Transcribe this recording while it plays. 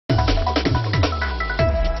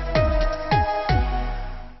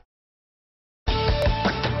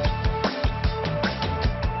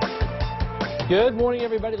Good morning,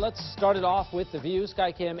 everybody. Let's start it off with the view.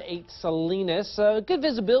 Skycam 8 Salinas. Good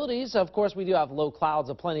visibilities. Of course, we do have low clouds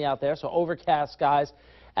plenty out there, so overcast skies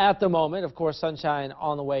at the moment. Of course, sunshine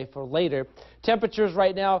on the way for later. Temperatures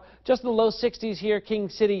right now just in the low 60s here. King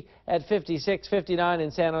City at 56, 59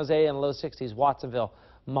 in San Jose, and low 60s Watsonville,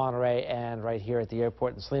 Monterey, and right here at the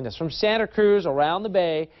airport in Salinas. From Santa Cruz around the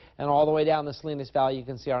bay and all the way down the Salinas Valley, you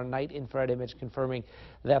can see our night infrared image confirming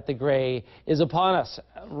that the gray is upon us.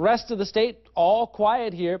 Rest of the state, all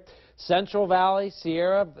quiet here. Central Valley,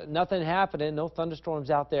 Sierra, nothing happening. No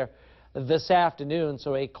thunderstorms out there this afternoon,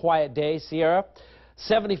 so a quiet day. Sierra,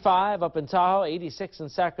 75 up in Tahoe, 86 in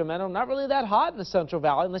Sacramento. Not really that hot in the Central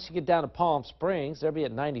Valley unless you get down to Palm Springs. They'll be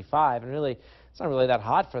at 95, and really, it's not really that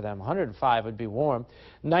hot for them. 105 would be warm.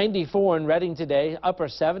 94 in Redding today, upper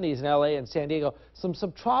 70s in L.A. and San Diego. Some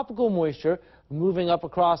subtropical moisture moving up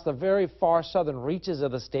across the very far southern reaches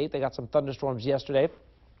of the state. They got some thunderstorms yesterday.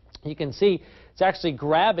 You can see it's actually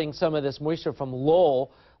grabbing some of this moisture from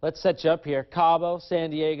Lowell. Let's set you up here. Cabo,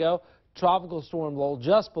 San Diego, tropical storm Lowell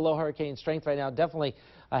just below hurricane strength right now. Definitely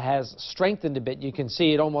has strengthened a bit. You can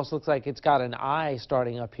see it almost looks like it's got an eye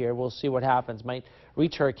starting up here. We'll see what happens. Might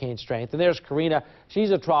reach hurricane strength. And there's Karina.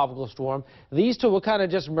 She's a tropical storm. These two will kind of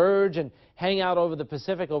just merge and hang out over the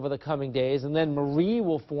Pacific over the coming days. And then Marie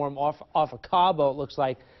will form off of Cabo, it looks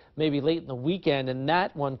like, maybe late in the weekend. And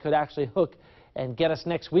that one could actually hook and get us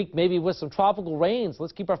next week, maybe with some tropical rains.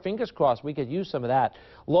 Let's keep our fingers crossed. We could use some of that.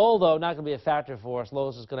 Lowell, though, not going to be a factor for us.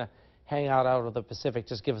 Lowell's is going to hang out of the Pacific,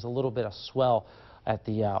 just give us a little bit of swell at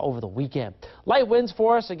the over the weekend. Light winds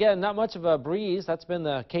for us. Again, not much of a breeze. That's been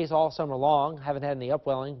the case all summer long. Haven't had any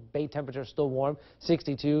upwelling. Bay temperature still warm,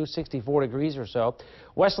 62, 64 degrees or so.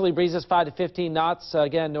 Westerly breezes 5 to 15 knots.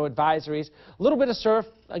 Again, no advisories. A little bit of surf.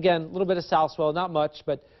 Again, a little bit of south swell. Not much,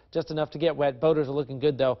 but just enough to get wet. Boaters are looking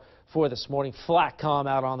good, though, for this morning. Flat calm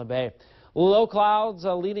out on the bay. Low clouds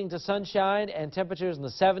leading to sunshine and temperatures in the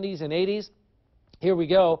 70s and 80s. Here we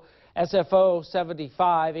go. SFO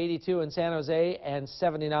 75, 82 in San Jose, and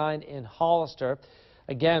 79 in Hollister.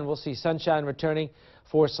 Again, we'll see sunshine returning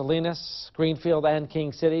for Salinas, Greenfield, and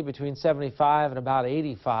King City between 75 and about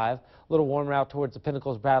 85. A little warmer out towards the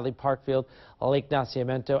Pinnacles, Bradley, Parkfield, Lake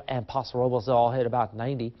Nacimiento, and Paso Robles. They'll all hit about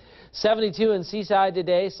 90. 72 in Seaside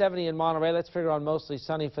today, 70 in Monterey. Let's figure on mostly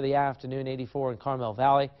sunny for the afternoon, 84 in Carmel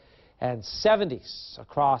Valley, and 70s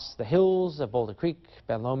across the hills of Boulder Creek,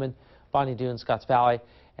 Ben Lomond, Bonnie Doon, Scotts Valley,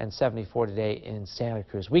 and 74 today in Santa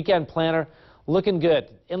Cruz. Weekend planner looking good.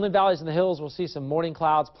 Inland valleys and the hills will see some morning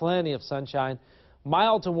clouds, plenty of sunshine.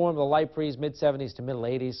 Mild to warm with a light breeze, mid-70s to middle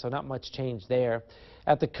 80s, so not much change there.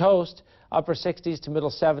 At the coast, upper 60s to middle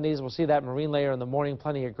 70s. We'll see that marine layer in the morning,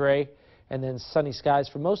 plenty of gray, and then sunny skies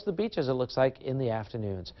for most of the beaches, it looks like, in the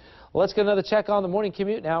afternoons. Well, let's get another check on the morning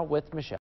commute now with Michelle.